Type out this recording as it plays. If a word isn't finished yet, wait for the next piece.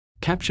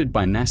captured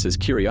by NASA's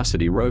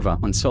Curiosity rover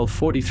on Sol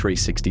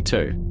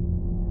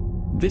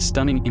 4362. This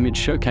stunning image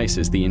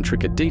showcases the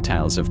intricate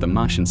details of the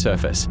Martian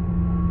surface.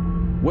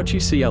 What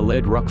you see are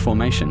layered rock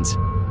formations,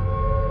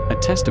 a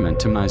testament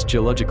to Mars'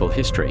 geological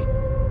history.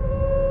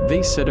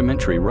 These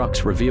sedimentary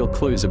rocks reveal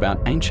clues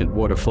about ancient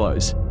water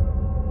flows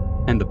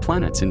and the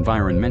planet's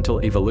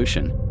environmental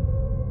evolution.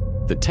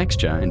 The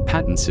texture and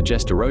patterns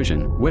suggest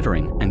erosion,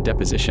 weathering, and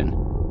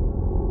deposition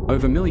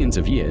over millions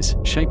of years,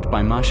 shaped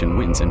by Martian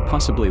winds and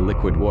possibly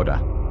liquid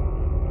water.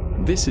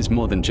 This is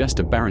more than just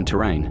a barren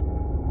terrain.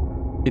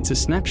 It's a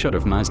snapshot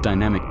of Mars'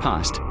 dynamic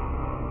past,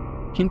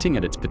 hinting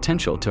at its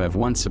potential to have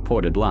once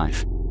supported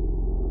life.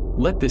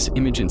 Let this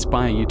image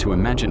inspire you to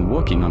imagine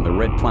walking on the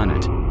red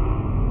planet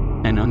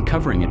and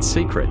uncovering its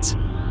secrets.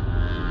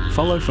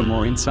 Follow for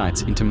more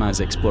insights into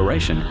Mars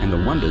exploration and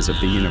the wonders of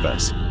the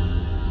universe.